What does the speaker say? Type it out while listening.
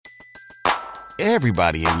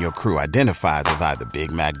Everybody in your crew identifies as either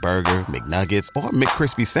Big Mac Burger, McNuggets, or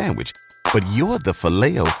McCrispy Sandwich. But you're the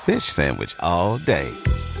Filet-O-Fish Sandwich all day.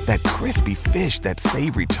 That crispy fish, that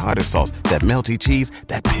savory tartar sauce, that melty cheese,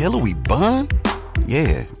 that pillowy bun.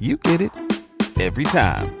 Yeah, you get it. Every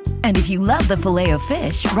time. And if you love the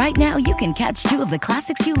Filet-O-Fish, right now you can catch two of the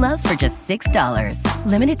classics you love for just $6.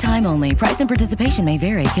 Limited time only. Price and participation may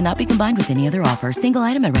vary. Cannot be combined with any other offer. Single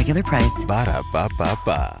item at regular price.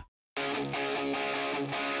 Ba-da-ba-ba-ba.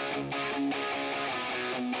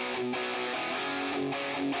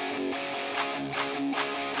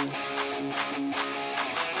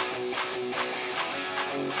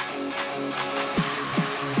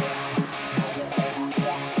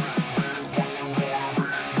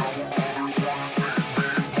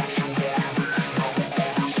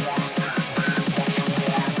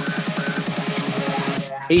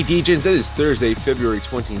 Hey, DJs, that is Thursday, February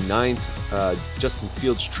 29th. Justin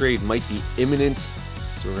Fields' trade might be imminent,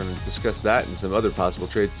 so we're going to discuss that and some other possible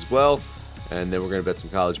trades as well. And then we're going to bet some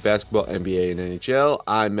college basketball, NBA, and NHL.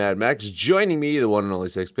 I'm Mad Max. Joining me, the one and only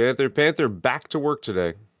Sex Panther. Panther, back to work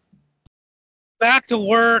today. Back to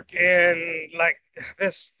work, and like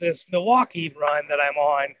this Milwaukee run that I'm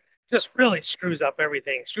on just really screws up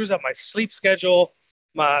everything. Screws up my sleep schedule,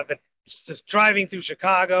 just driving through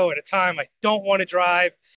Chicago at a time I don't want to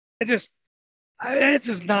drive. It's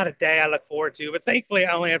just not a day I look forward to. But thankfully,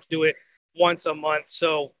 I only have to do it once a month.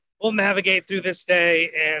 So we'll navigate through this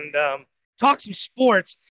day and talk some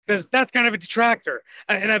sports, because that's kind of a detractor.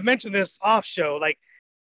 And I've mentioned this off show, like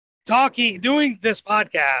doing this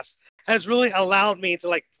podcast has really allowed me to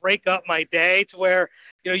like break up my day to where,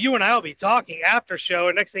 you and I will be talking after show,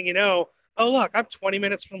 and next thing you know, oh, look, I'm 20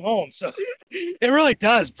 minutes from home. So it really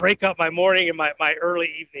does break up my morning and my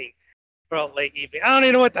early evening or late evening. I don't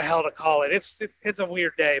even know what the hell to call it. It's a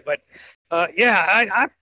weird day. But, I'm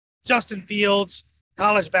Justin Fields,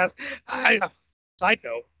 college basketball. Side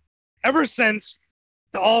note, ever since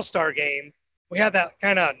the All-Star game, we had that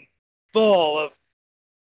kind of bull of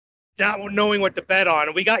not knowing what to bet on.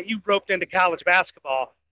 And we got you roped into college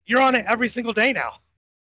basketball. You're on it every single day now.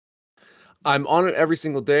 I'm on it every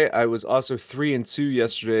single day. I was also 3-2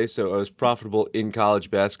 yesterday, so I was profitable in college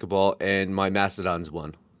basketball, and my Mastodons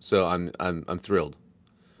won. So I'm thrilled.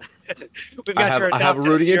 I have a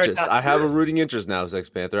rooting interest. I have a rooting interest now, Sex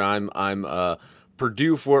Panther. I'm a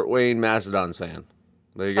Purdue Fort Wayne Mastodons fan.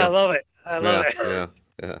 There you go. I love it. I love it.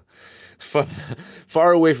 Yeah.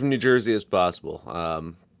 Far away from New Jersey as possible.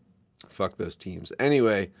 Fuck those teams.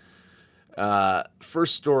 Anyway.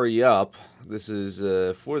 First story up. This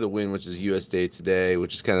is For the Win, which is US Day Today,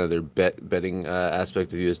 which is kind of their betting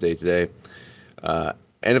aspect of US Day Today.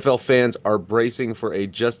 NFL fans are bracing for a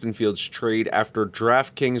Justin Fields trade after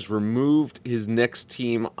DraftKings removed his next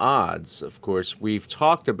team odds. Of course, we've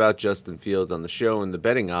talked about Justin Fields on the show and the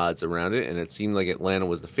betting odds around it, and it seemed like Atlanta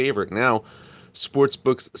was the favorite. Now,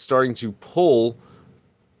 sportsbooks starting to pull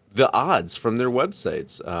the odds from their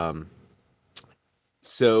websites.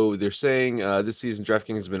 So they're saying this season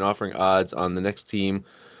DraftKings has been offering odds on the next team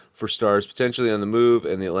for stars potentially on the move,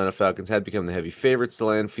 and the Atlanta Falcons had become the heavy favorites to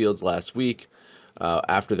land Fields last week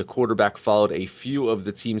after the quarterback followed a few of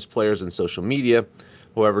the team's players on social media.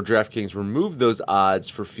 However, DraftKings removed those odds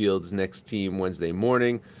for Fields' next team Wednesday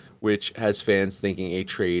morning, which has fans thinking a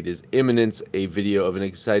trade is imminent. A video of an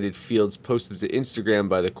excited Fields posted to Instagram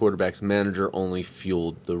by the quarterback's manager only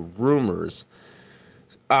fueled the rumors.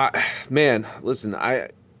 Man, listen,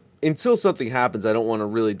 until something happens, I don't want to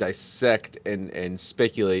really dissect and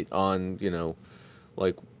speculate on,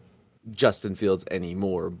 like Justin Fields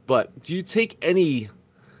anymore. But do you take any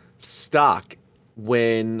stock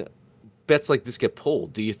when bets like this get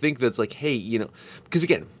pulled? Do you think that's like, hey, because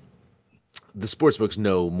again, the sportsbooks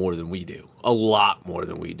know more than we do, a lot more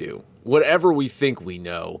than we do. Whatever we think we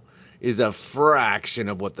know is a fraction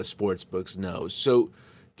of what the sportsbooks know. So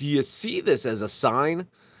do you see this as a sign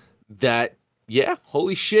that, yeah,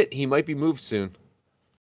 holy shit, he might be moved soon?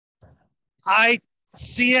 I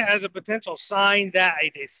see it as a potential sign that a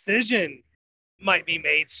decision might be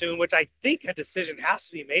made soon, which I think a decision has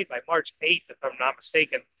to be made by March 8th, if I'm not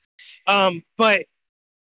mistaken. But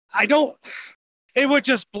it would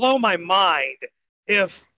just blow my mind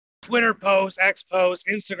if Twitter posts, X posts,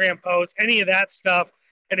 Instagram posts, any of that stuff,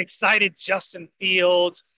 an excited Justin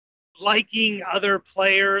Fields, liking other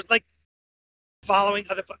players, like following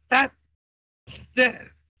other, that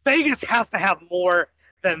Vegas has to have more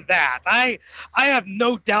than that. I have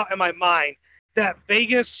no doubt in my mind that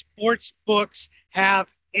Vegas sports books have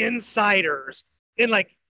insiders in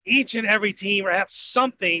like each and every team, or have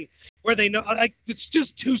something where they know, like, it's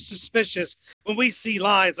just too suspicious when we see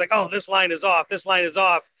lines like, oh, this line is off,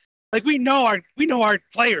 Like we know our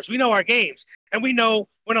players, we know our games, and we know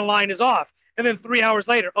when a line is off. And then 3 hours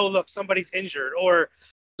later, oh look, somebody's injured or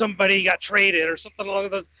somebody got traded or something along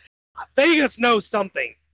those. Vegas knows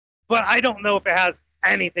something, but I don't know if it has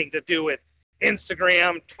anything to do with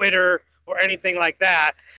Instagram, Twitter, or anything like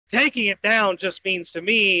that. Taking it down just means to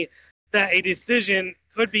me that a decision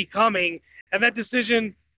could be coming, and that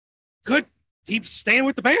decision could keep staying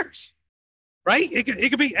with the Bears, right? It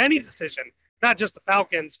could be any decision, not just the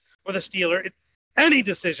Falcons or the Steelers. Any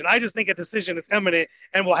decision. I just think a decision is imminent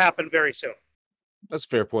and will happen very soon. That's a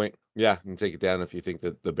fair point. Yeah, you can take it down if you think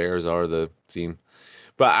that the Bears are the team.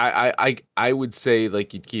 But I would say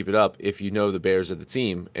like you'd keep it up if you know the Bears are the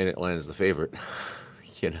team and Atlanta's the favorite.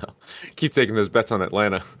 Keep taking those bets on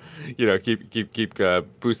Atlanta. Keep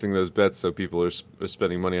boosting those bets so people are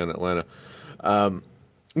spending money on Atlanta.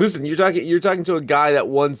 Listen, you're talking to a guy that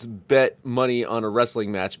once bet money on a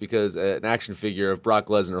wrestling match because an action figure of Brock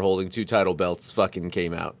Lesnar holding 2 title belts fucking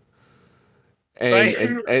came out.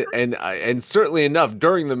 And certainly enough,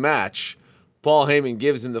 during the match, Paul Heyman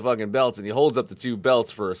gives him the fucking belts and he holds up the 2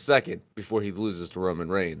 belts for a second before he loses to Roman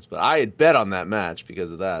Reigns. But I had bet on that match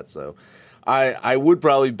because of that, so I would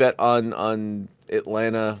probably bet on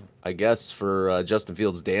Atlanta, I guess, for Justin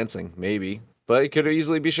Fields dancing, maybe. But it could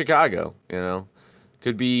easily be Chicago,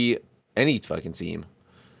 Could be any fucking team.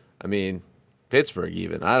 I mean, Pittsburgh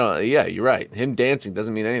even. Yeah, you're right. Him dancing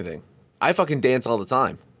doesn't mean anything. I fucking dance all the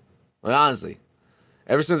time. Like, honestly.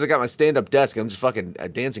 Ever since I got my stand-up desk, I'm just fucking a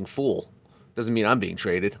dancing fool. Doesn't mean I'm being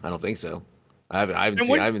traded. I don't think so. I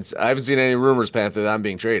haven't seen any rumors, Panther, that I'm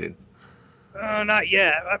being traded. Not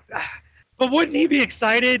yet. But wouldn't he be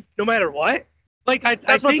excited no matter what?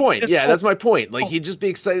 That's my point. Yeah, that's my point. Like, he'd just be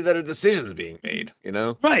excited that a decision is being made,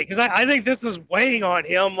 Right, because I think this is weighing on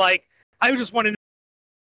him. Like, I just want to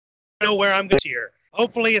know where I'm going this year.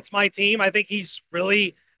 Hopefully it's my team. I think he's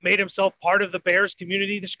really made himself part of the Bears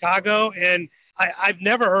community, the Chicago, and I've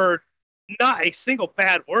never heard not a single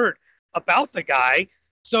bad word about the guy.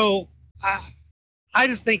 So I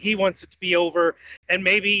just think he wants it to be over, and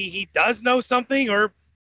maybe he does know something, or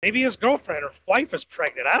maybe his girlfriend or wife is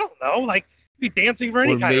pregnant. I don't know. Like, be dancing for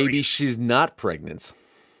any kind of reason. Maybe she's not pregnant.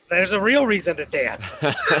 There's a real reason to dance.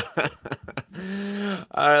 All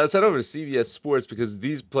right, let's head over to CBS Sports because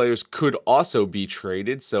these players could also be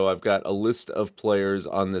traded. So I've got a list of players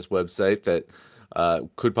on this website that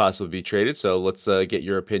could possibly be traded. So let's get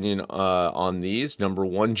your opinion on these. Number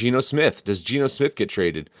 1, Geno Smith. Does Geno Smith get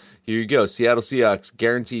traded? Here you go. Seattle Seahawks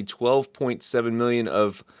guaranteed $12.7 million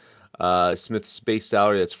of Smith's base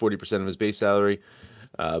salary. That's 40% of his base salary.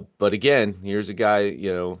 But again, here's a guy,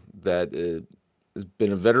 that has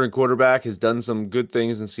been a veteran quarterback, has done some good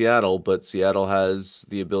things in Seattle, but Seattle has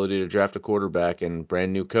the ability to draft a quarterback and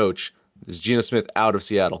brand new coach. Is Geno Smith out of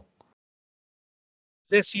Seattle?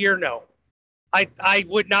 This year, no. I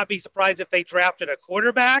would not be surprised if they drafted a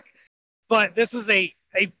quarterback, but this is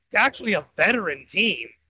actually a veteran team.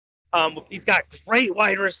 He's got great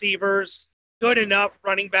wide receivers, good enough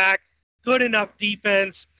running back, good enough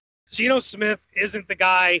defense. Geno Smith isn't the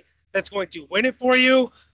guy that's going to win it for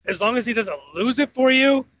you. As long as he doesn't lose it for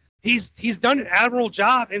you, he's done an admirable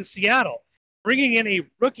job in Seattle. Bringing in a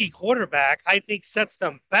rookie quarterback, I think, sets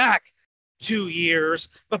them back 2 years,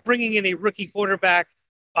 but bringing in a rookie quarterback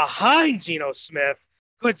behind Geno Smith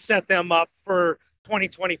could set them up for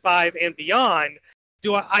 2025 and beyond.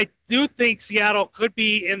 I do think Seattle could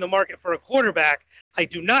be in the market for a quarterback. I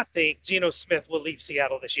do not think Geno Smith will leave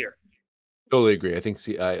Seattle this year. Totally agree. I think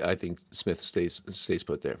Smith stays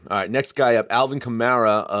put there. All right, next guy up, Alvin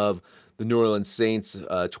Kamara of the New Orleans Saints,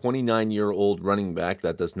 29-year-old running back.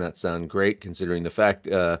 That does not sound great considering the fact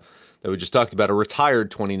that we just talked about a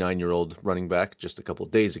retired 29-year-old running back just a couple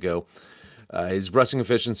of days ago. His rushing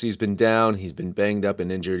efficiency has been down. He's been banged up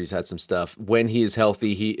and injured. He's had some stuff. When he is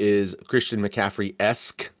healthy, he is Christian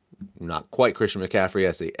McCaffrey-esque. Not quite Christian McCaffrey,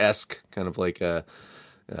 I say esque, kind of like a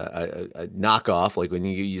knockoff, like when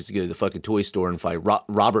you used to go to the fucking toy store and find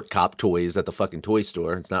Robert Cop toys at the fucking toy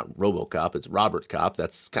store. It's not RoboCop, it's Robert Cop.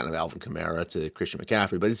 That's kind of Alvin Kamara to Christian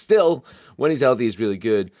McCaffrey, but it's still, when he's healthy, he's really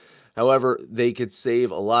good. However, they could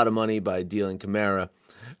save a lot of money by dealing Kamara,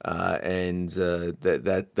 and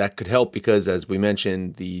that could help because, as we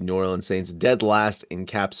mentioned, the New Orleans Saints dead last in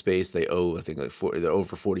cap space. They owe, I think, they're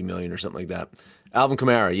over $40 million or something like that. Alvin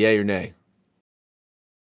Kamara, yay or nay?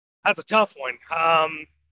 That's a tough one.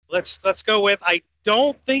 Let's go with, I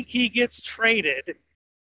don't think he gets traded,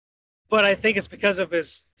 but I think it's because of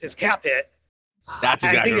his cap hit. That's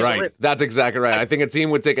exactly right. That's exactly right. I think a team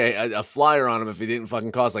would take a flyer on him if he didn't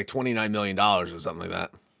fucking cost like $29 million or something like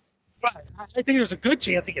that. Right. I think there's a good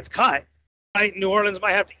chance he gets cut. Right? New Orleans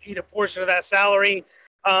might have to eat a portion of that salary.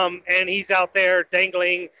 and he's out there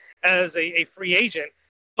dangling as a free agent.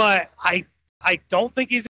 But I don't think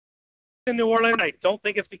he's in New Orleans. I don't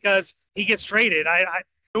think it's because he gets traded.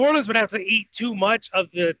 New Orleans would have to eat too much of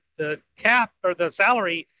the cap or the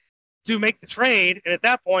salary to make the trade, and at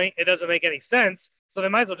that point, it doesn't make any sense. So they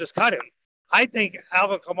might as well just cut him. I think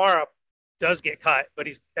Alvin Kamara does get cut, but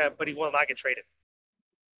he will not get traded.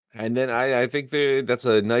 And then I think that's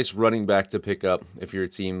a nice running back to pick up if you're a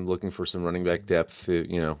team looking for some running back depth. We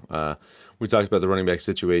talked about the running back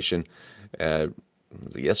situation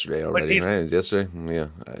was it yesterday already, right? It was yesterday? Yeah.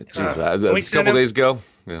 A couple days ago.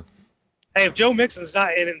 Yeah. Hey, if Joe Mixon's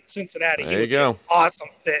not in Cincinnati, there you go. Awesome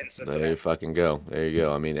fit in Cincinnati. There you fucking go. There you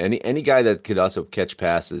go. I mean, any guy that could also catch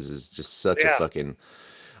passes is just such a fucking.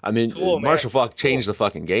 I mean, cool, Marshall Faulk changed the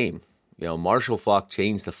fucking game. Marshall Faulk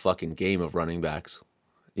changed the fucking game of running backs.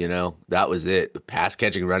 That was it. The pass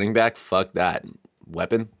catching running back, fuck that.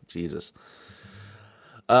 Weapon, Jesus.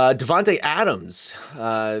 Davante Adams,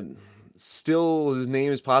 still his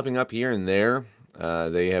name is popping up here and there.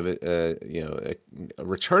 They have a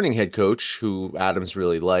returning head coach who Adams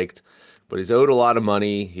really liked, but he's owed a lot of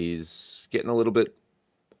money. He's getting a little bit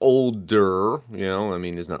older. I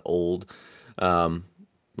mean, he's not old.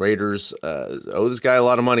 Raiders owe this guy a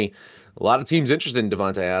lot of money. A lot of teams interested in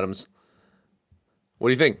Davante Adams. What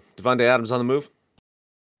do you think? Davante Adams on the move?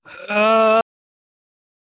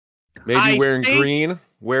 Maybe wearing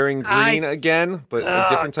green again, but a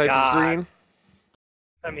different type of green.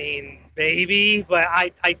 I mean, maybe, but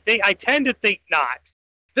I tend to think not.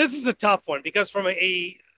 This is a tough one because from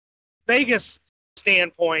a Vegas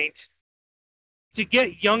standpoint, to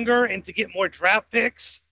get younger and to get more draft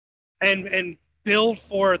picks and build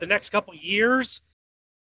for the next couple years,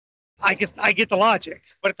 I guess I get the logic.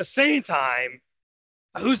 But at the same time,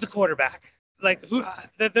 who's the quarterback? Like,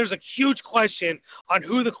 there's a huge question on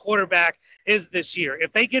who the quarterback is this year.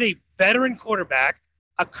 If they get a veteran quarterback,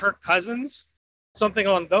 a Kirk Cousins, something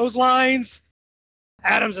along those lines,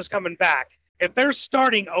 Adams is coming back. If they're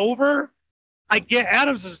starting over, I get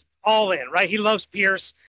Adams is all in, right? He loves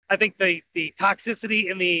Pierce. I think the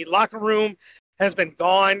toxicity in the locker room has been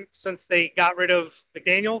gone since they got rid of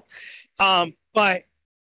McDaniel. But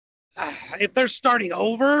if they're starting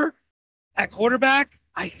over at quarterback,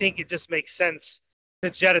 I think it just makes sense to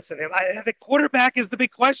jettison him. The quarterback is the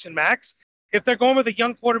big question, Max. If they're going with a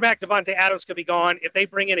young quarterback, Davante Adams could be gone. If they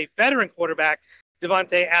bring in a veteran quarterback,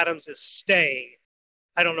 Davante Adams is staying.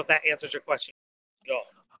 I don't know if that answers your question. No.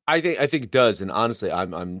 I think it does, and honestly,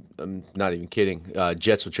 I'm not even kidding.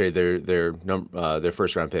 Jets would trade their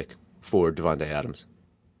first round pick for Davante Adams.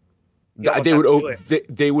 They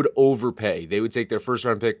would overpay. They would take their first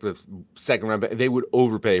round pick, the second round pick. They would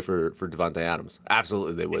overpay for Davante Adams.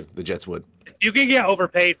 Absolutely, they would. The Jets would. If you can get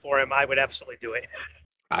overpaid for him, I would absolutely do it.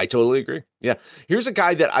 I totally agree. Yeah, here's a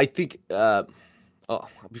guy that I think.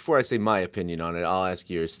 Before I say my opinion on it, I'll ask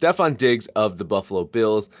yours. Stefon Diggs of the Buffalo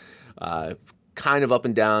Bills. Kind of up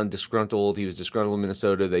and down, disgruntled. He was disgruntled in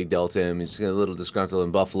Minnesota. They dealt him. He's a little disgruntled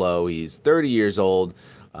in Buffalo. He's 30 years old.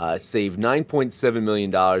 Saved $9.7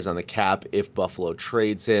 million on the cap if Buffalo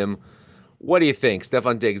trades him. What do you think?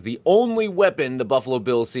 Stefon Diggs, the only weapon the Buffalo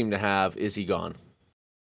Bills seem to have, is he gone?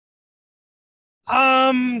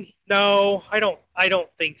 No, I don't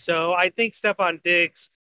think so. I think Stefon Diggs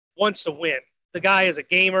wants to win. The guy is a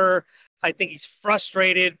gamer. I think he's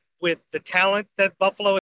frustrated with the talent that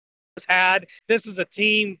Buffalo has had. This is a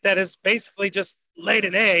team that has basically just laid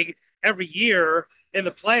an egg every year in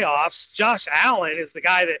the playoffs. Josh Allen is the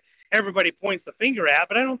guy that everybody points the finger at,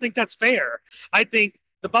 but I don't think that's fair. I think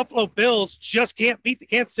the Buffalo Bills just can't beat the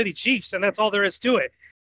Kansas City Chiefs, and that's all there is to it.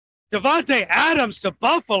 Davante Adams to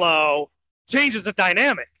Buffalo changes the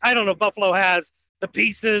dynamic. I don't know if Buffalo has the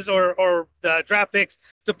pieces or the draft picks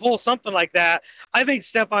to pull something like that. I think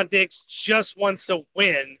Stefon Diggs just wants to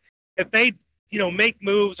win. If they, make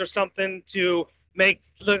moves or something to make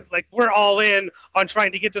look like we're all in on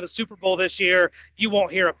trying to get to the Super Bowl this year, you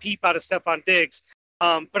won't hear a peep out of Stefon Diggs.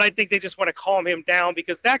 But I think they just want to calm him down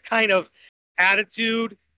because that kind of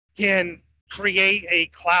attitude can create a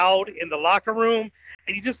cloud in the locker room,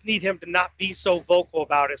 and you just need him to not be so vocal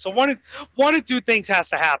about it. So one of two things has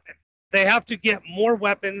to happen. They have to get more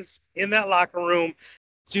weapons in that locker room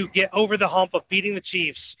to get over the hump of beating the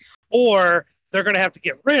Chiefs, or they're going to have to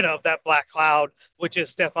get rid of that black cloud, which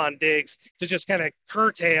is Stefon Diggs, to just kind of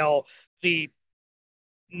curtail the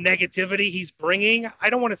negativity he's bringing. I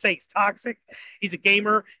don't want to say he's toxic. He's a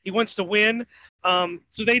gamer. He wants to win.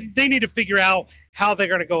 So they need to figure out how they're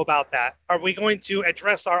going to go about that. Are we going to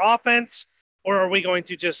address our offense, or are we going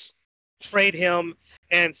to just trade him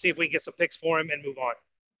and see if we can get some picks for him and move on?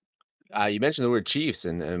 You mentioned the word Chiefs,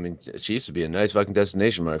 and I mean, Chiefs would be a nice fucking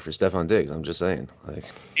destination mark for Stephon Diggs. I'm just saying, like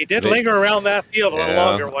He did they, linger around that field a little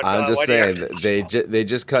longer. I'm just One year. saying that they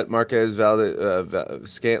just cut Marquez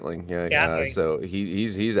Scantling, yeah, Scantling. so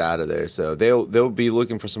he's out of there. So they'll be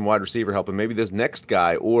looking for some wide receiver help, and maybe this next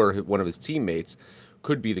guy or one of his teammates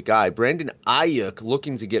could be the guy. Brandon Ayuk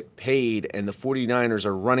looking to get paid, and the 49ers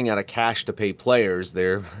are running out of cash to pay players.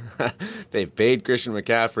 They've paid Christian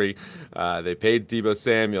McCaffrey, they paid Deebo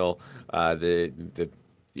Samuel, the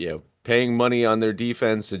paying money on their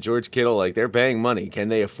defense to George Kittle. Like, they're paying money. Can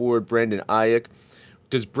they afford Brandon Ayuk?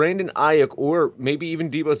 Does Brandon Ayuk, or maybe even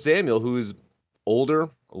Deebo Samuel, who is older,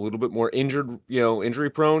 a little bit more injured, injury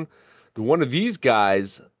prone, do one of these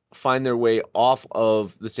guys find their way off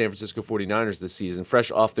of the San Francisco 49ers this season,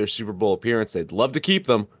 fresh off their Super Bowl appearance? They'd love to keep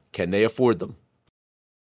them. Can they afford them?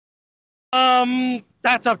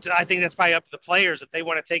 That's up to. I think that's probably up to the players if they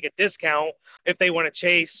want to take a discount, if they want to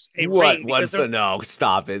chase a ring. No,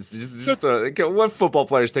 stop it. What football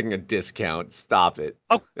player is taking a discount? Stop it.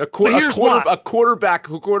 Oh, a quarterback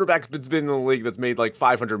who's been in the league that's made like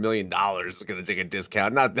 $500 million is going to take a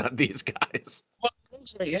discount. Not these guys. Well,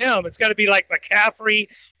 him, it's got to be like McCaffrey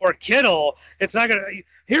or Kittle. It's not going to.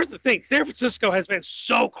 Here's the thing: San Francisco has been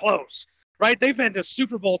so close. Right? They've been to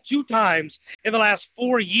Super Bowl 2 times in the last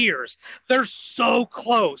 4 years. They're so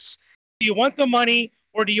close. Do you want the money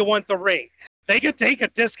or do you want the ring? They could take a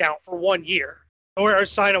discount for 1 year or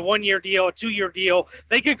sign a 1-year deal, a 2-year deal.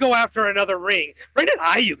 They could go after another ring. Brandon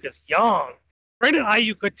Ayuk is young. Brandon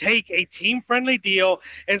Ayuk could take a team-friendly deal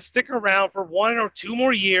and stick around for 1 or 2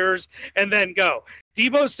 more years and then go.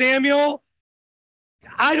 Deebo Samuel,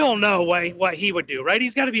 I don't know what he would do, right?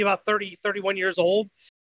 He's got to be about 30, 31 years old.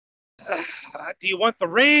 Do you want the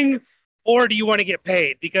ring or do you want to get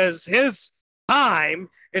paid? Because his time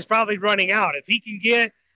is probably running out. If he can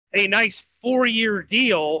get a nice 4-year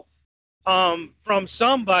deal from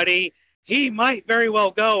somebody, he might very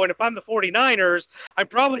well go. And if I'm the 49ers, I'm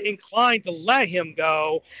probably inclined to let him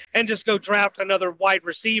go and just go draft another wide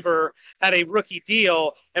receiver at a rookie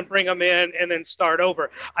deal and bring him in and then start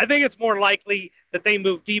over. I think it's more likely that they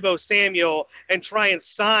move Deebo Samuel and try and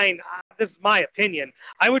sign. This is my opinion.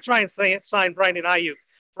 I would try and sign Brandon Ayuk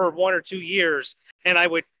for 1 or 2 years, and I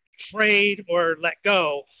would trade or let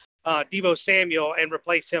go Deebo Samuel and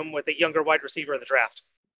replace him with a younger wide receiver in the draft.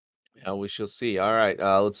 Yeah, we shall see. All right,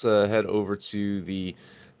 let's head over to the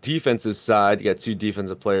defensive side. You got 2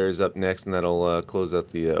 defensive players up next, and that'll close out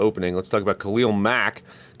the opening. Let's talk about Khalil Mack.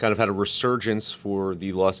 Kind of had a resurgence for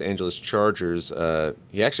the Los Angeles Chargers.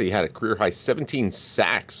 He actually had a career-high 17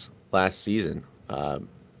 sacks last season.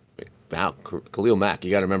 Wow, Khalil Mack.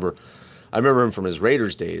 You got to remember, I remember him from his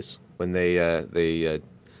Raiders days when they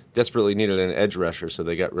desperately needed an edge rusher, so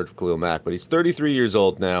they got rid of Khalil Mack. But he's 33 years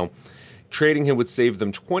old now. Trading him would save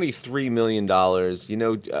them $23 million.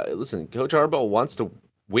 Listen, Coach Harbaugh wants to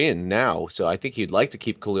win now, so I think he'd like to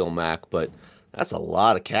keep Khalil Mack, but that's a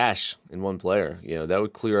lot of cash in one player. That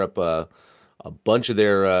would clear up a bunch of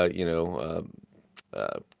their,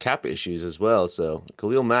 cap issues as well. So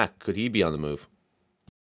Khalil Mack, could he be on the move?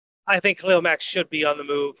 I think Khalil Mack should be on the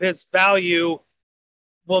move. His value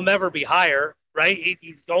will never be higher, right?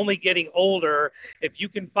 He's only getting older. If you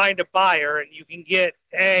can find a buyer and you can get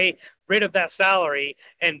A, rid of that salary,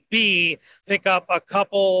 and B, pick up a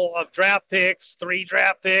couple of draft picks, 3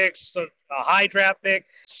 draft picks, a high draft pick,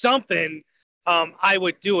 something, I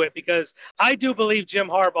would do it because I do believe Jim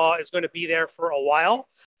Harbaugh is going to be there for a while.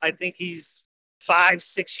 I think he's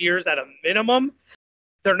 5-6 years at a minimum.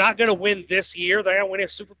 They're not going to win this year. They're not going to win a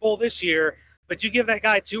Super Bowl this year. But you give that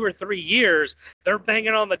guy 2 or 3 years, they're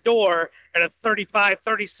banging on the door, and a 35,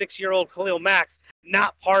 36-year-old Khalil Mack's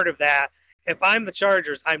not part of that. If I'm the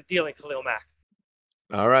Chargers, I'm dealing Khalil Mack.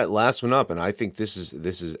 All right, last one up, and I think this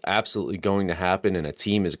is absolutely going to happen, and a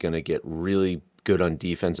team is going to get really good on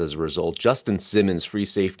defense as a result. Justin Simmons, free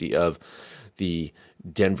safety of the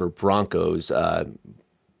Denver Broncos,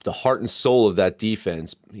 the heart and soul of that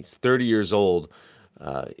defense. He's 30 years old.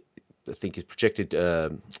 I think he's projected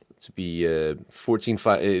to be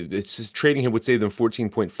 14.5. It's trading him would save them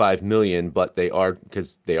 $14.5 million, but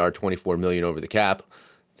because they are $24 million over the cap.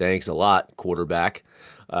 Thanks a lot, quarterback.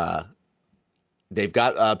 They've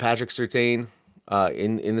got Patrick Surtain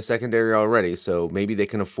in the secondary already, so maybe they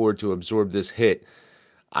can afford to absorb this hit.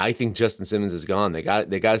 I think Justin Simmons is gone. They got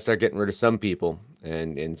to start getting rid of some people,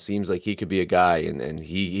 and seems like he could be a guy, and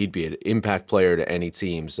he'd be an impact player to any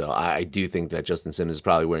team. So I do think that Justin Simmons is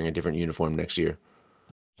probably wearing a different uniform next year.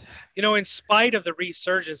 In spite of the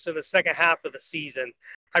resurgence in the second half of the season,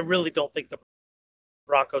 I really don't think the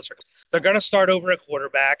Broncos they're going to start over at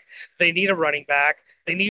quarterback. They need a running back.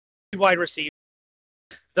 They need a wide receiver.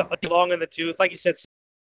 the long in the tooth. Like you said,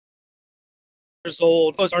 years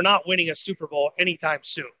old, those are not winning a Super Bowl anytime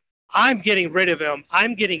soon. I'm getting rid of him.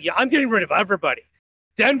 I'm getting rid of everybody.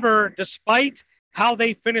 Denver, despite how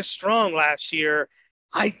they finished strong last year,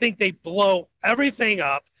 I think they blow everything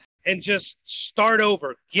up and just start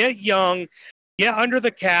over. Get young, get under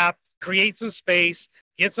the cap, create some space,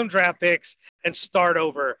 get some draft picks, and start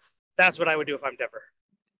over. That's what I would do if I'm Denver.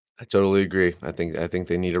 I totally agree. I think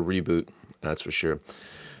they need a reboot. That's for sure.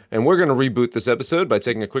 And we're going to reboot this episode by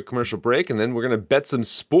taking a quick commercial break, and then we're going to bet some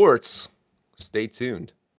sports. Stay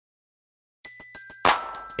tuned.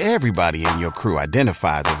 Everybody in your crew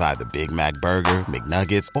identifies as either Big Mac Burger,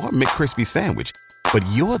 McNuggets, or McCrispy Sandwich. But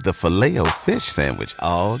you're the Filet-O-Fish Sandwich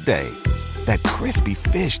all day. That crispy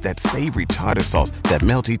fish, that savory tartar sauce, that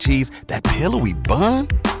melty cheese, that pillowy bun.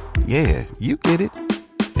 Yeah, you get it.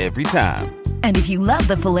 Every time. And if you love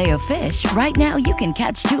the Filet-O-Fish, right now you can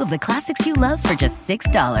catch two of the classics you love for just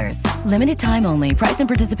 $6. Limited time only. Price and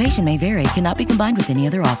participation may vary. Cannot be combined with any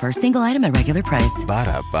other offer. Single item at regular price.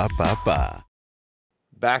 Ba-da-ba-ba-ba.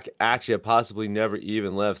 Back at you, possibly never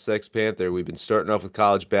even left. Sex Panther. We've been starting off with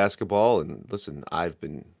college basketball, and listen, I've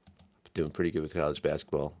been doing pretty good with college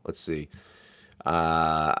basketball. Let's see.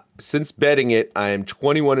 Since betting it, I am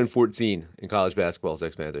 21-14 in college basketball.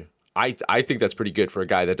 Sex Panther. I think that's pretty good for a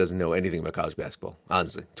guy that doesn't know anything about college basketball.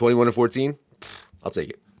 Honestly, 21-14, I'll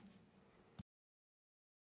take it.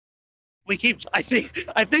 I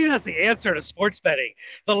think that's the answer to sports betting.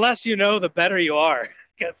 The less you know, the better you are.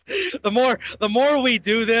 Because the more we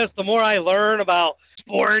do this, the more I learn about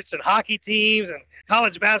sports and hockey teams and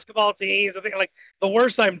college basketball teams. I think like the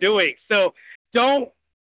worse I'm doing. So don't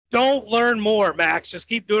learn more, Max. Just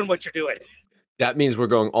keep doing what you're doing. That means we're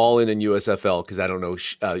going all in USFL because I don't know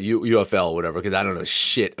UFL or whatever because I don't know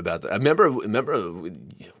shit about that. I remember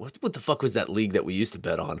what the fuck was that league that we used to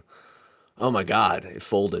bet on? Oh my god, it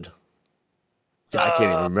folded. I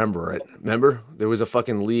can't even remember it. Remember there was a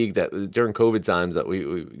fucking league that during COVID times that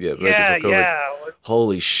we yeah.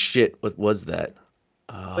 Holy shit, what was that?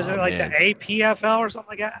 Oh, was it like the APFL or something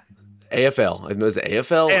like that? AFL. It was the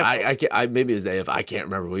AFL. I maybe it was the AFL. I can't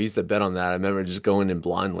remember. We used to bet on that. I remember just going in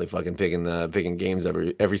blindly, fucking picking games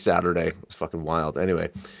every Saturday. It's fucking wild. Anyway,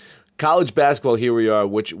 college basketball. Here we are.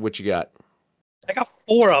 What you got? I got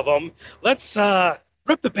 4 of them. Let's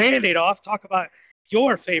rip the Band-Aid off. Talk about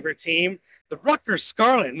your favorite team, the Rutgers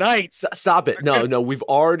Scarlet Knights. Stop it. No. We've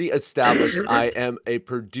already established I am a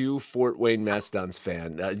Purdue Fort Wayne Mastodons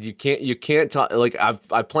fan. You can't talk like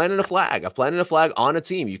I planted a flag. I've planted a flag on a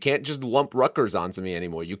team. You can't just lump Rutgers onto me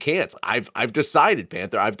anymore. You can't. I've decided,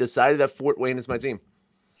 Panther. I've decided that Fort Wayne is my team.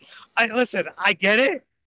 Listen, I get it,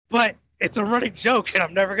 but it's a running joke and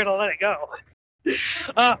I'm never going to let it go.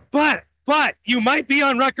 But you might be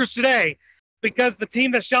on Rutgers today, because the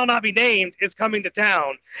team that shall not be named is coming to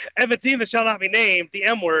town. And the team that shall not be named, the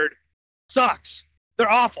M word, sucks.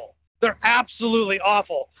 They're awful. They're absolutely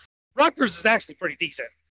awful. Rutgers is actually pretty decent.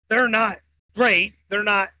 They're not great. They're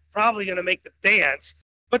not probably going to make the dance,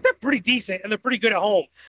 but they're pretty decent, and they're pretty good at home.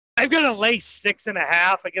 I've got to lay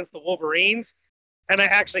 6.5 against the Wolverines, and I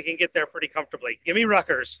actually can get there pretty comfortably. Give me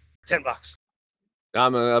Rutgers, $10.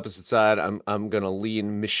 I'm on the opposite side. I'm going to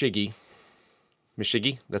lean Michigi.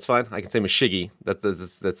 Mashigi, that's fine. I can say Mashigi. That's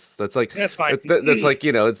like that's fine. That's like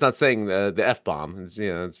it's not saying the F bomb. It's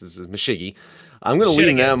it's Mashigi. I'm gonna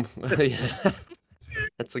lean them.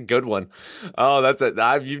 That's a good one.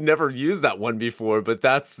 Oh, you've never used that one before, but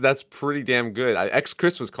that's pretty damn good.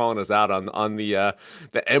 Chris was calling us out on the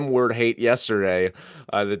M word hate yesterday,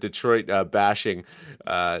 the Detroit bashing.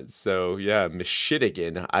 So yeah,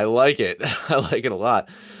 Michigan. I like it. I like it a lot.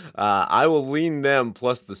 I will lean them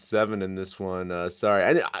plus the 7 in this one. Sorry,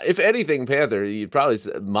 and if anything, Panther, you'd probably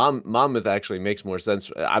say Monmouth actually makes more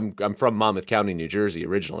sense. I'm from Monmouth County, New Jersey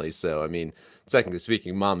originally, so I mean, technically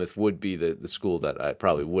speaking, Monmouth would be the school that I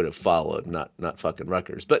probably would have followed, not fucking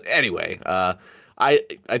Rutgers. But anyway, I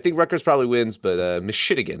think Rutgers probably wins, but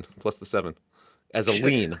Michigan plus the 7 as a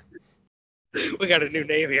lean. We got a new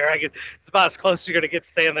name here. It's about as close as you're gonna get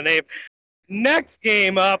to saying the name. Next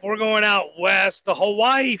game up, we're going out west. The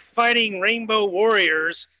Hawaii Fighting Rainbow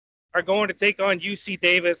Warriors are going to take on UC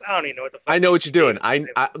Davis. I don't even know what the fuck. I know what you're doing.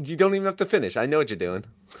 You don't even have to finish. I know what you're doing.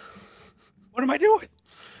 What am I doing?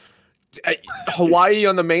 Hawaii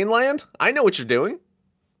on the mainland? I know what you're doing.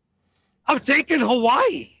 I'm taking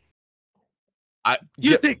Hawaii.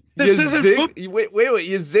 Think this isn't football? Wait,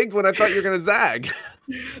 you zigged when I thought you were going to zag.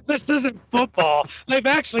 This isn't football. They've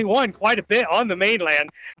actually won quite a bit on the mainland.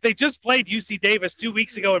 They just played UC Davis 2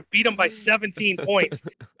 weeks ago and beat them by 17 points.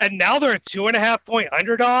 And now they're a 2.5-point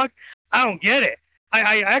underdog. I don't get it.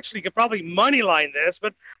 I actually could probably money line this,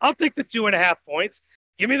 but I'll take the 2.5 points.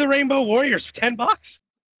 Give me the Rainbow Warriors for $10.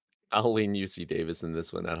 I'll lean UC Davis in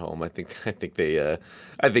this one at home. I think they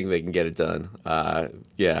can get it done.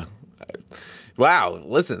 Yeah. Wow.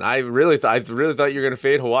 Listen, I really thought you were gonna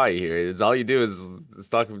fade Hawaii here. It's all you do is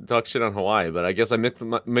talk shit on Hawaii. But I guess I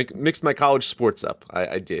mixed my college sports up.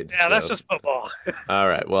 I did. Yeah, So. that's just football. All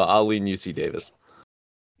right. Well, I'll lean UC Davis.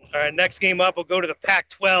 All right, next game up, we'll go to the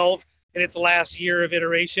Pac-12 in its last year of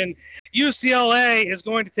iteration. UCLA is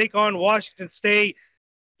going to take on Washington State.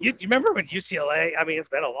 You remember when UCLA? I mean, it's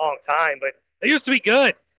been a long time, but they used to be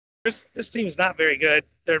good. This team is not very good.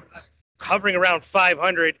 They're hovering around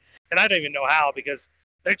 500, and I don't even know how because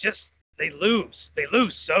they lose. They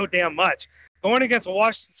lose so damn much. Going against a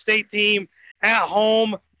Washington State team at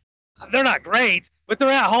home, they're not great, but they're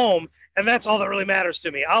at home, and that's all that really matters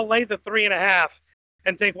to me. I'll lay the 3.5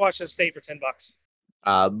 and take Washington State for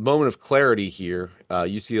 $10. Moment of clarity here.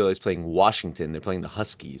 UCLA is playing Washington. They're playing the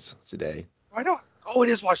Huskies today. I know. Oh, it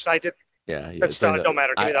is Washington. I did. Yeah, That's they're don't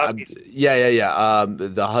matter. Give me the Huskies. Yeah.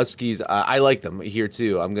 The Huskies. I like them here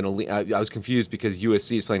too. I was confused because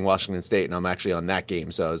USC is playing Washington State, and I'm actually on that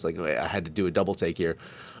game, so I was like, I had to do a double take here.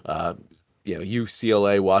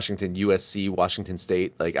 UCLA, Washington, USC, Washington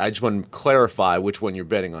State. Like, I just want to clarify which one you're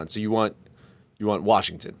betting on. So you want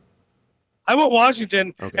Washington. I want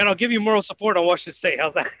Washington, Okay. and I'll give you moral support on Washington State.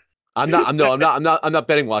 How's that? I'm not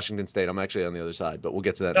betting Washington State. I'm actually on the other side, but we'll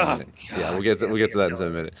get to that in a minute. Yeah, we'll get to that in a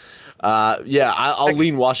minute. I'll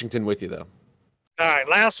lean Washington with you though. All right,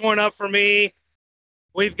 last one up for me.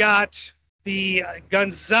 We've got the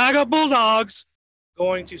Gonzaga Bulldogs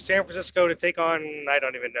going to San Francisco to take on, I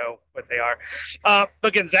don't even know what they are.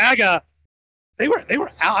 But Gonzaga, they were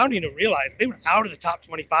out. I don't even realize they were out of the top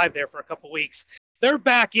 25 there for a couple weeks. They're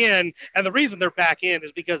back in, and the reason they're back in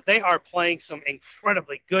is because they are playing some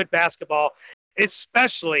incredibly good basketball,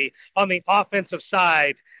 especially on the offensive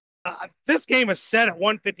side. This game is set at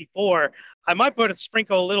 154. I might put a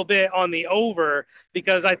sprinkle a little bit on the over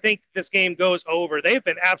because I think this game goes over. They've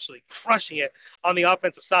been absolutely crushing it on the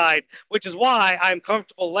offensive side, which is why I'm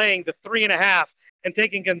comfortable laying the 3.5 and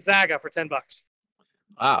taking Gonzaga for $10.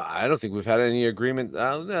 I don't think we've had any agreement.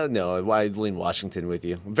 No, I lean Washington with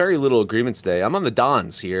you. Very little agreement today. I'm on the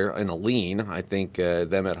Dons here in a lean. I think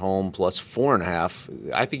them at home plus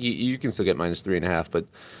 4.5. I think you can still get minus 3.5, but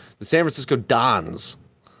the San Francisco Dons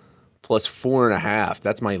plus 4.5.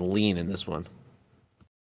 That's my lean in this one.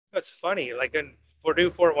 That's funny. Like in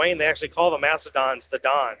Purdue, Fort Wayne, they actually call the Mastodons the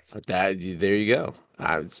Dons. There you go.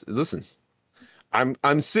 Listen,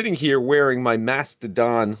 I'm sitting here wearing my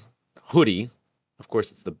Mastodon hoodie. Of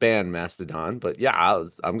course, it's the band Mastodon, but yeah,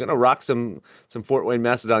 I'm gonna rock some Fort Wayne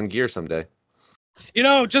Mastodon gear someday.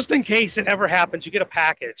 Just in case it ever happens, you get a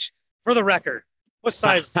package. For the record, what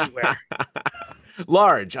size do you wear?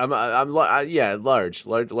 Large. Large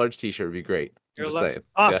T-shirt would be great. Just saying.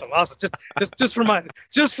 Awesome, yeah. Awesome.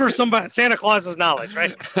 Just for somebody Santa Claus's knowledge,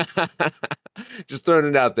 right? Just throwing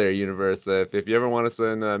it out there, universe. If you ever want to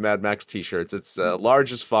send Mad Max T-shirts, it's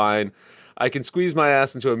large is fine. I can squeeze my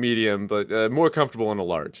ass into a medium, but more comfortable in a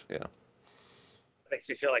large. Yeah. Makes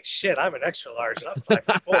me feel like shit. I'm an extra large. I'm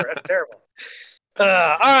 5'4". That's terrible. All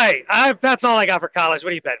right. That's all I got for college.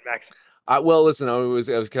 What are you betting, Max? Well, listen, I was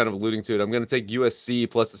kind of alluding to it. I'm going to take USC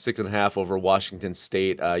plus the 6.5 over Washington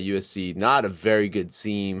State. USC, not a very good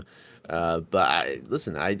team, but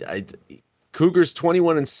Cougars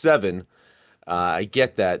 21-7. I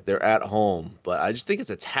get that they're at home, but I just think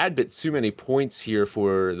it's a tad bit too many points here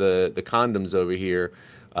for the condoms over here.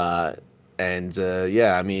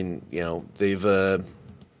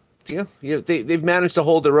 They've managed to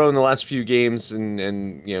hold their own the last few games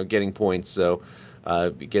and getting points. So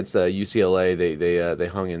against UCLA, they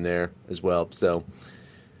hung in there as well. So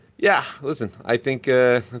yeah, listen, I think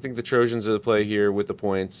the Trojans are the play here with the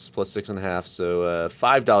points plus 6.5. So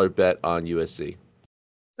 $5 bet on USC.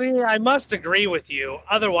 See, I must agree with you.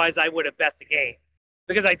 Otherwise, I would have bet the game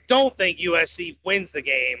because I don't think USC wins the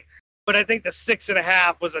game, but I think the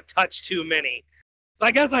 6.5 was a touch too many. So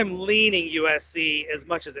I guess I'm leaning USC as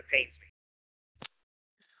much as it pains me.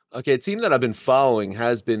 Okay, a team that I've been following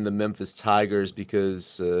has been the Memphis Tigers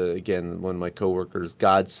because, again, one of my coworkers'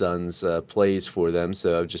 godsons plays for them,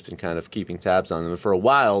 so I've just been kind of keeping tabs on them. And for a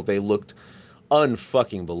while, they looked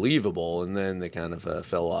unfucking believable, and then they kind of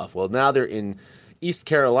fell off. Well, now they're in East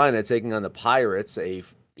Carolina taking on the Pirates, a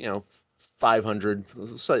 500,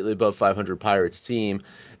 slightly above 500 Pirates team,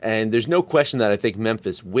 and there's no question that I think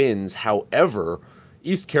Memphis wins. However,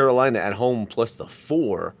 East Carolina at home plus the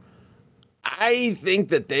 4, I think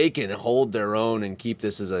that they can hold their own and keep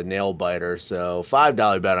this as a nail biter. So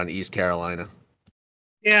 $5 bet on East Carolina.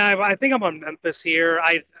 Yeah, I think I'm on Memphis here.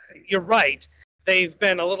 You're right. they've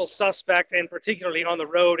been a little suspect, and particularly on the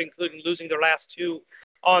road, including losing their last two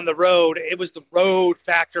on the road. It was the road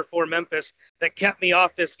factor for Memphis that kept me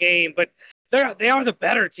off this game. But they are the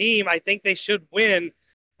better team. I think they should win,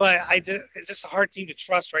 but it's just a hard team to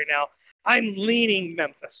trust right now. I'm leaning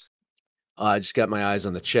Memphis. I just got my eyes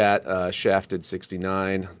on the chat. Shafted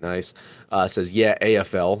 69, nice. Says yeah,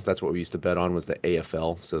 AFL. That's what we used to bet on was the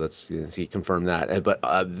AFL. So he confirmed that. But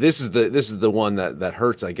this is the one that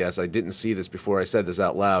hurts. I guess I didn't see this before I said this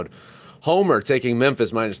out loud. Homer taking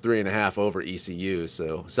Memphis -3.5 over ECU.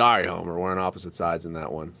 So sorry, Homer. We're on opposite sides in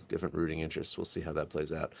that one. Different rooting interests. We'll see how that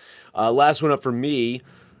plays out. Last one up for me.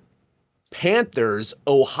 Panthers,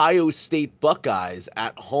 Ohio State Buckeyes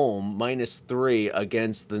at home, -3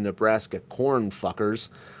 against the Nebraska Corn Fuckers.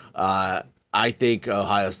 I think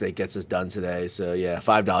Ohio State gets this done today. So, yeah,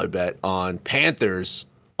 $5 bet on Panthers,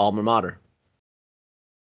 alma mater.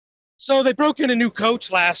 So they broke in a new coach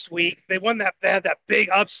last week. They had that big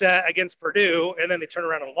upset against Purdue, and then they turned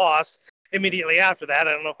around and lost immediately after that.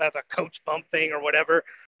 I don't know if that's a coach bump thing or whatever.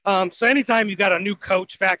 So anytime you got a new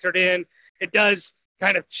coach factored in, it does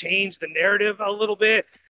kind of change the narrative a little bit.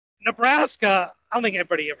 Nebraska, I don't think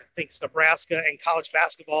anybody ever thinks Nebraska and college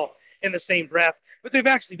basketball in the same breath, but they've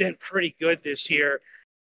actually been pretty good this year.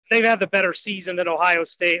 They've had the better season than Ohio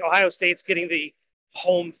State. Ohio State's getting the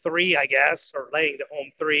home 3, I guess, or laying the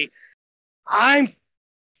home 3. I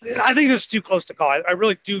think this is too close to call. I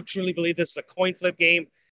really do truly believe this is a coin flip game.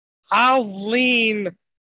 I'll lean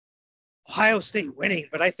Ohio State winning,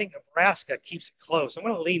 but I think Nebraska keeps it close. I'm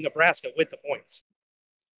going to lean Nebraska with the points.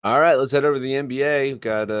 All right, let's head over to the NBA. We've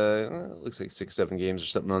got, looks like 6-7 games or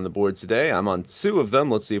something on the board today. I'm on 2 of them.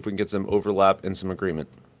 Let's see if we can get some overlap and some agreement.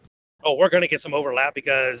 Oh, we're going to get some overlap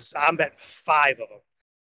because I'm betting 5 of them.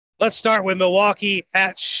 Let's start with Milwaukee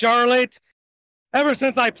at Charlotte. Ever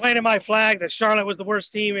since I planted my flag that Charlotte was the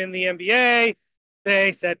worst team in the NBA,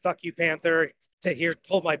 they said, fuck you, Panther. Here,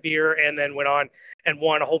 hold my beer, and then went on and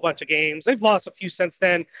won a whole bunch of games. They've lost a few since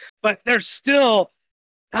then, but they're still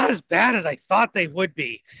not as bad as I thought they would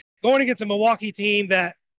be. Going against a Milwaukee team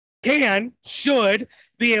that should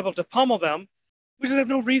be able to pummel them. We just have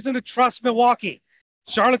no reason to trust Milwaukee.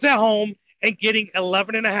 Charlotte's at home and getting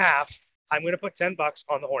 11.5. I'm going to put $10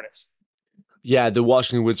 on the Hornets. Yeah, the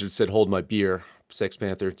Washington Wizards said, hold my beer. Sex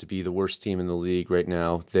Panther to be the worst team in the league right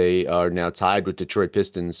now. They are now tied with Detroit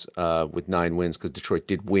Pistons with 9 wins because Detroit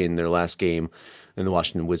did win their last game, and the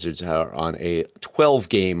Washington Wizards are on a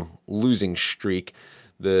 12-game losing streak.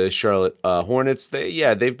 The Charlotte Hornets,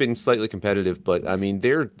 they've been slightly competitive, but I mean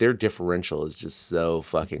their differential is just so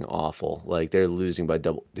fucking awful. Like they're losing by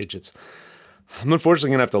double digits. I'm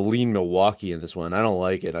unfortunately gonna have to lean Milwaukee in this one. I don't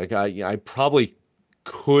like it. I probably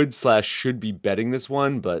should be betting this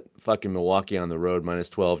one, but fucking Milwaukee on the road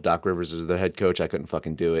 -12. Doc Rivers is the head coach. I couldn't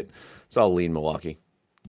fucking do it, so I'll lean Milwaukee.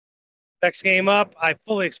 Next game up, I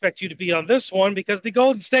fully expect you to be on this one because the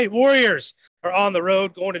Golden State Warriors are on the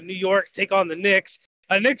road going to New York, take on the Knicks.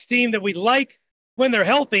 A Knicks team that we like when they're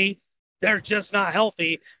healthy. They're just not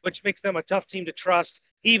healthy, which makes them a tough team to trust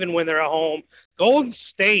even when they're at home. Golden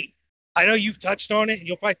State, I know you've touched on it, and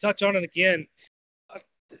you'll probably touch on it again.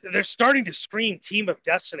 They're starting to scream team of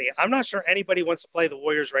destiny. I'm not sure anybody wants to play the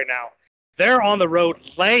Warriors right now. They're on the road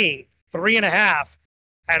laying 3.5,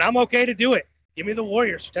 and I'm okay to do it. Give me the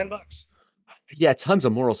Warriors for $10. Yeah, tons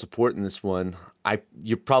of moral support in this one.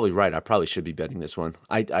 You're probably right. I probably should be betting this one.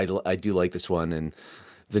 I do like this one, and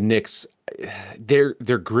the Knicks, they're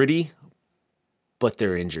gritty, but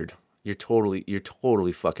they're injured. You're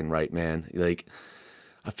totally fucking right, man. Like,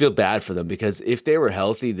 I feel bad for them because if they were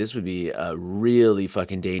healthy, this would be a really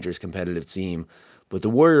fucking dangerous competitive team. But the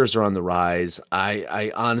Warriors are on the rise.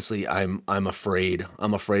 I honestly, I'm afraid.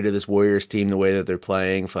 I'm afraid of this Warriors team, the way that they're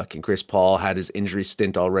playing. Fucking Chris Paul had his injury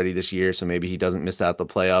stint already this year, so maybe he doesn't miss out the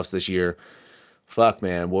playoffs this year. Fuck,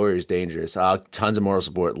 man, Warriors dangerous. Tons of moral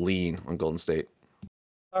support. Lean on Golden State.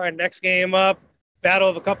 All right, next game up. Battle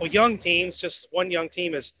of a couple young teams. Just one young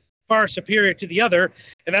team is far superior to the other,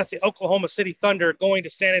 and that's the Oklahoma City Thunder going to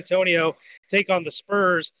San Antonio, take on the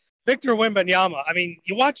Spurs. Victor Wembanyama, I mean,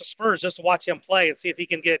 you watch the Spurs just to watch him play and see if he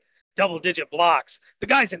can get double-digit blocks. The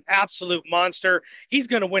guy's an absolute monster. He's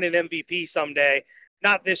going to win an MVP someday.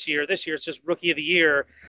 Not this year. This year it's just Rookie of the Year.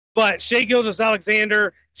 But Shai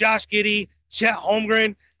Gilgeous-Alexander, Josh Giddey, Chet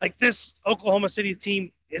Holmgren, like this Oklahoma City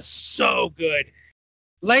team is so good.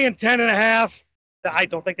 Laying 10.5, I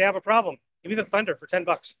don't think they have a problem. Give me the Thunder for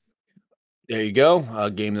 $10. There you go.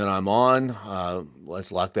 A game that I'm on.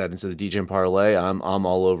 Let's lock that into the DJ parlay. I'm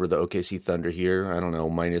all over the OKC Thunder here. I don't know,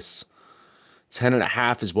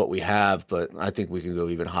 10.5 is what we have, but I think we can go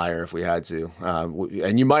even higher if we had to.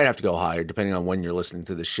 And you might have to go higher depending on when you're listening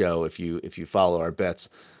to the show. If you follow our bets,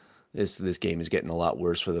 this game is getting a lot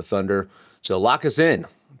worse for the Thunder. So lock us in.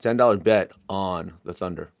 $10 bet on the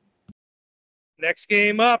Thunder. Next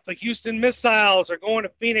game up, the Houston Missiles are going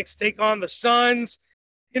to Phoenix, take on the Suns.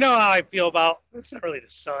 You know how I feel about, it's not really the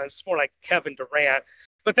Suns, it's more like Kevin Durant.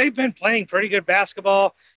 But they've been playing pretty good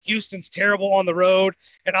basketball. Houston's terrible on the road.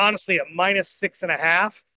 And honestly, at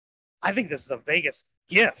 -6.5, I think this is a Vegas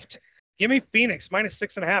gift. Give me Phoenix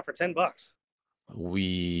 -6.5 for $10.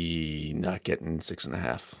 We not getting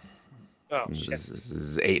 6.5. Oh, shit. This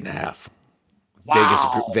is 8.5.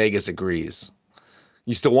 Wow. Vegas agrees.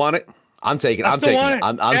 You still want it? I'm taking it. I'm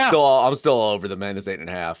Yeah. still all over the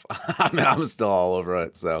 -8.5. I mean, I'm still all over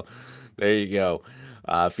it. So there you go.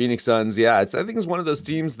 Phoenix Suns. Yeah, I think it's one of those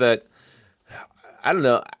teams that I don't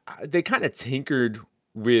know. They kind of tinkered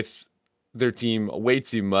with their team way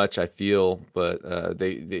too much, I feel, but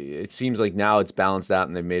it seems like now it's balanced out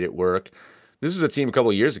and they made it work. This is a team a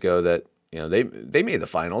couple of years ago that they made the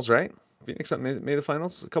finals, right? Phoenix made the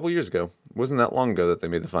finals a couple of years ago. It wasn't that long ago that they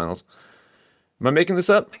made the finals. Am I making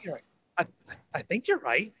this up? I think you're right. I think you're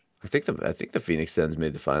right. I think the Phoenix Suns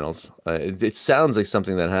made the finals. It sounds like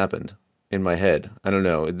something that happened in my head. I don't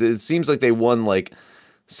know. It seems like they won like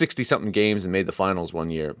 60-something games and made the finals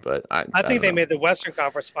one year, but I think they made the Western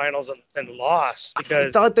Conference Finals and lost because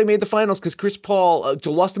I thought they made the finals because Chris Paul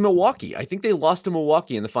lost to Milwaukee. I think they lost to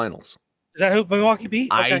Milwaukee in the finals. Is that who Milwaukee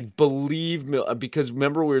beat? Okay. I believe because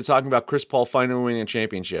remember we were talking about Chris Paul finally winning a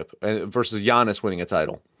championship versus Giannis winning a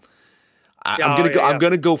title. I'm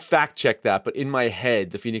gonna go fact check that, but in my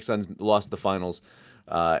head, the Phoenix Suns lost the finals,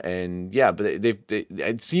 but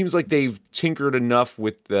it seems like they've tinkered enough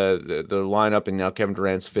with the lineup, and now Kevin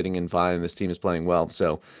Durant's fitting in fine, and this team is playing well.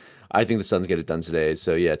 So I think the Suns get it done today.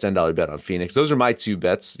 So yeah, $10 bet on Phoenix. Those are my two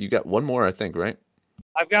bets. You got one more, I think, right?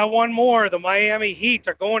 I've got one more. The Miami Heat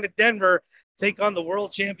are going to Denver, take on the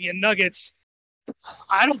world champion Nuggets.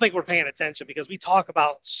 I don't think we're paying attention because we talk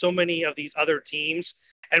about so many of these other teams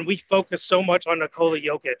and we focus so much on Nikola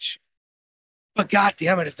Jokic. But God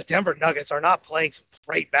damn it, if the Denver Nuggets are not playing some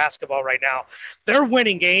great basketball right now, they're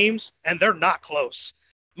winning games and they're not close.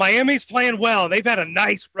 Miami's playing well. They've had a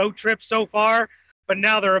nice road trip so far, but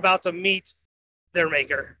now they're about to meet their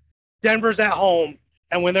maker. Denver's at home,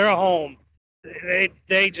 and when they're at home,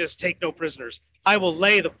 they just take no prisoners. I will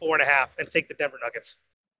lay the 4.5 and take the Denver Nuggets.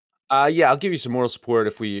 Yeah, I'll give you some moral support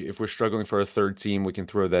if we're struggling for a third team. We can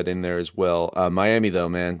throw that in there as well. Miami, though,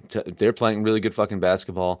 man, they're playing really good fucking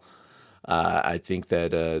basketball. I think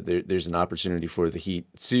that there's an opportunity for the Heat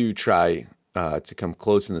to try to come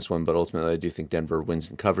close in this one, but ultimately I do think Denver wins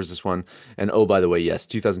and covers this one. And oh, by the way, yes,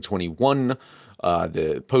 2021,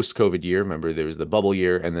 the post-COVID year. Remember, there was the bubble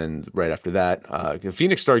year, and then right after that,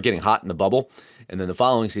 Phoenix started getting hot in the bubble, and then the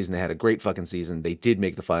following season they had a great fucking season. They did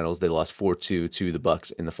make the finals. They lost 4-2 to the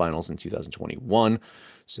Bucks in the finals in 2021.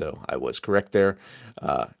 So I was correct there.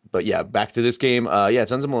 But yeah, back to this game.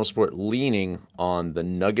 Tons of moral support leaning on the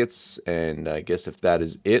Nuggets. And I guess if that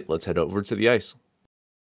is it, let's head over to the ice.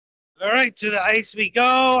 All right, to the ice we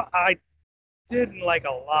go. I didn't like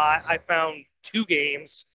a lot. I found two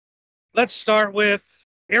games. Let's start with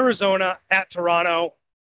Arizona at Toronto.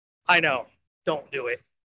 I know, don't do it.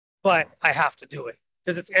 But I have to do it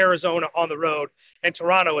because it's Arizona on the road. And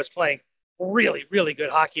Toronto is playing really, really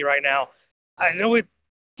good hockey right now. I know it.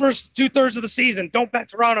 First 2/3 of the season, don't bet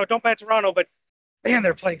Toronto, but man,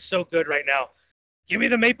 they're playing so good right now. Give me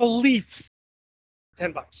the Maple Leafs,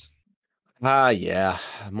 $10. Yeah,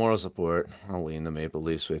 moral support. I'll lean the Maple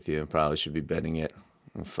Leafs with you. Probably should be betting it.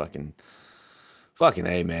 Fucking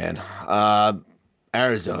A, man.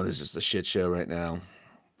 Arizona is just a shit show right now.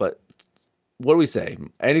 But what do we say?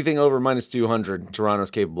 Anything over -200,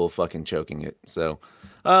 Toronto's capable of fucking choking it. So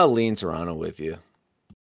I'll lean Toronto with you.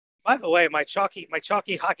 By the way, my chalky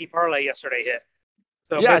hockey parlay yesterday hit.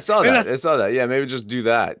 So yeah, I saw that. Yeah, maybe just do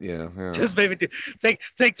that. Yeah. Just maybe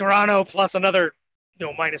take Toronto plus another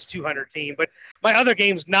 -200 team. But my other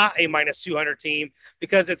game's not a -200 team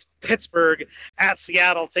because it's Pittsburgh at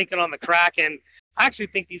Seattle taking on the Kraken. I actually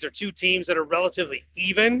think these are two teams that are relatively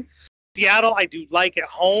even. Seattle, I do like at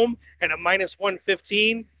home, and a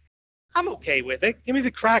 -115, I'm okay with it. Give me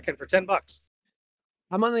the Kraken for $10.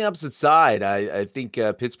 I'm on the opposite side. I think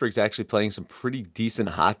Pittsburgh's actually playing some pretty decent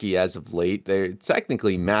hockey as of late. They're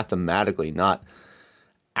technically, mathematically, not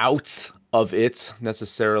out of it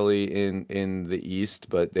necessarily in the East,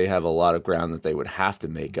 but they have a lot of ground that they would have to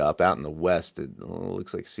make up. Out in the West, it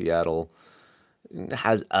looks like Seattle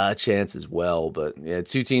has a chance as well. But yeah,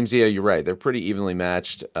 two teams, yeah, you're right. They're pretty evenly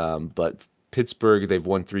matched. But Pittsburgh, they've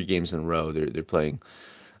won 3 games in a row. They're playing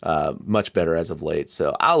much better as of late.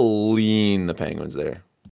 So I'll lean the Penguins there.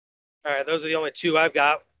 All right, those are the only 2 I've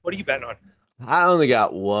got. What are you betting on? I only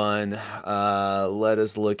got 1. Let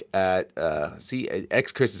us look at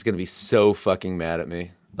Chris is gonna be so fucking mad at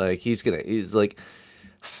me. Like he's like,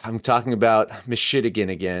 I'm talking about Michigan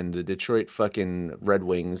again, the Detroit fucking Red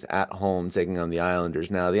Wings at home taking on the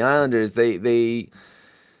Islanders. Now the Islanders, they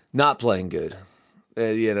not playing good.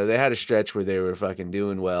 They had a stretch where they were fucking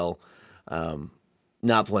doing well,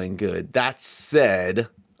 not playing good. That said,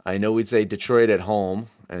 I know we'd say Detroit at home,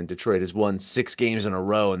 and Detroit has won 6 games in a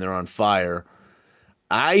row, and they're on fire.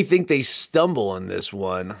 I think they stumble in this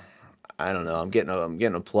one. I don't know. I'm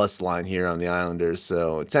getting a plus line here on the Islanders,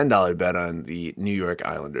 so a $10 bet on the New York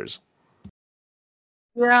Islanders.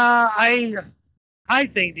 Yeah, I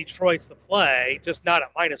think Detroit's the play, just not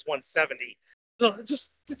at minus 170. So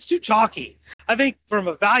it's too chalky. I think from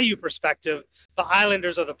a value perspective, the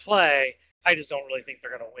Islanders are the play. I just don't really think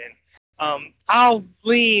they're going to win. I'll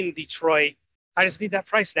lean Detroit. I just need that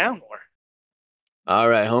price down more. All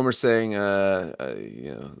right, Homer's saying,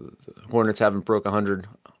 Hornets haven't broke 100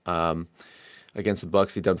 against the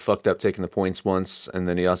Bucks. He done fucked up taking the points once, and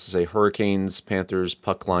then he also say Hurricanes, Panthers,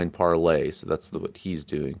 puck line parlay. So that's what he's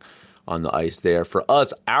doing on the ice there. For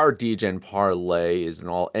us, our DGen parlay is an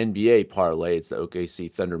all NBA parlay. It's the OKC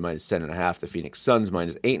Thunder minus 10.5, the Phoenix Suns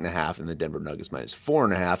minus 8.5, and the Denver Nuggets minus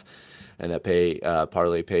 4.5. And that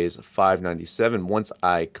parlay pays $5.97. Once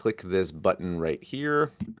I click this button right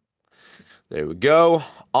here, there we go.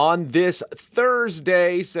 On this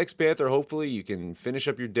Thursday, Sex Panther, hopefully you can finish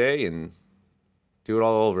up your day and do it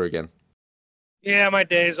all over again. Yeah, my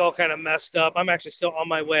day is all kind of messed up. I'm actually still on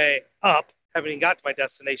my way up. Haven't even got to my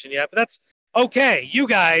destination yet, but that's okay. You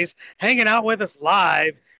guys hanging out with us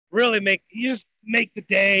live really make the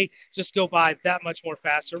day just go by that much more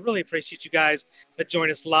faster. Really appreciate you guys that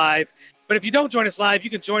join us live. But if you don't join us live, you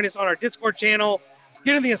can join us on our Discord channel.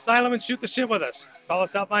 Get in the asylum and shoot the shit with us. Call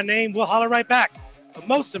us out by name. We'll holler right back. But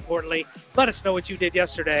most importantly, let us know what you did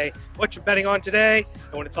yesterday, what you're betting on today,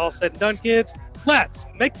 and when it's all said and done, kids, let's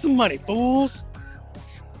make some money, fools.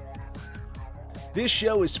 This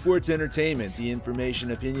show is sports entertainment. The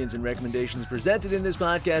information, opinions, and recommendations presented in this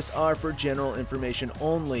podcast are for general information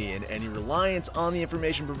only, and any reliance on the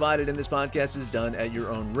information provided in this podcast is done at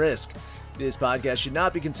your own risk. This podcast should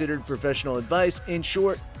not be considered professional advice. In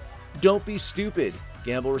short, don't be stupid.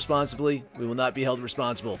 Gamble responsibly. We will not be held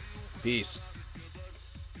responsible. Peace.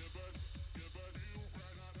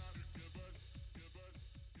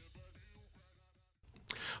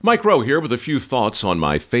 Mike Rowe here with a few thoughts on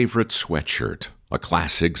my favorite sweatshirt. A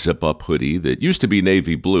classic zip-up hoodie that used to be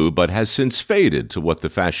navy blue but has since faded to what the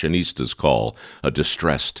fashionistas call a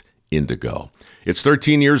distressed indigo. It's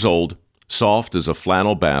 13 years old, soft as a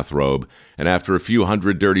flannel bathrobe, and after a few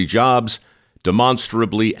hundred dirty jobs,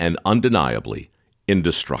 demonstrably and undeniably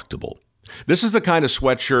indestructible. This is the kind of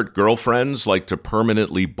sweatshirt girlfriends like to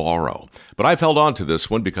permanently borrow, but I've held on to this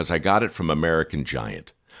one because I got it from American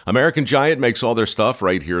Giant. American Giant makes all their stuff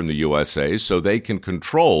right here in the USA so they can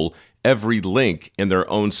control every link in their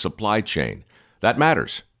own supply chain. That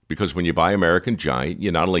matters because when you buy American Giant,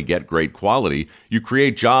 you not only get great quality, you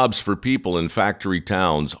create jobs for people in factory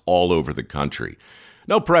towns all over the country.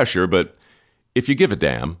 No pressure, but if you give a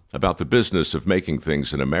damn about the business of making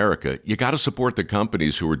things in America, you got to support the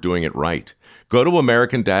companies who are doing it right. Go to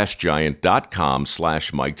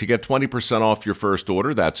american-giant.com/Mike to get 20% off your first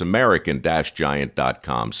order. That's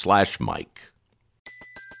american-giant.com/Mike.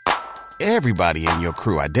 Everybody in your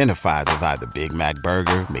crew identifies as either Big Mac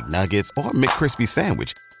Burger, McNuggets, or McCrispy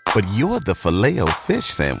Sandwich. But you're the Filet-O-Fish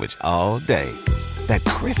Sandwich all day. That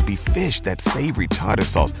crispy fish, that savory tartar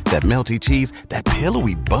sauce, that melty cheese, that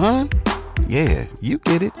pillowy bun. Yeah, you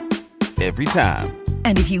get it. Every time.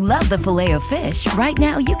 And if you love the Filet-O-Fish, right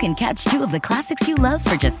now you can catch 2 of the classics you love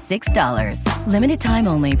for just $6. Limited time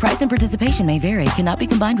only. Price and participation may vary. Cannot be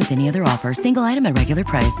combined with any other offer. Single item at regular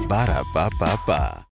price. Ba-da-ba-ba-ba.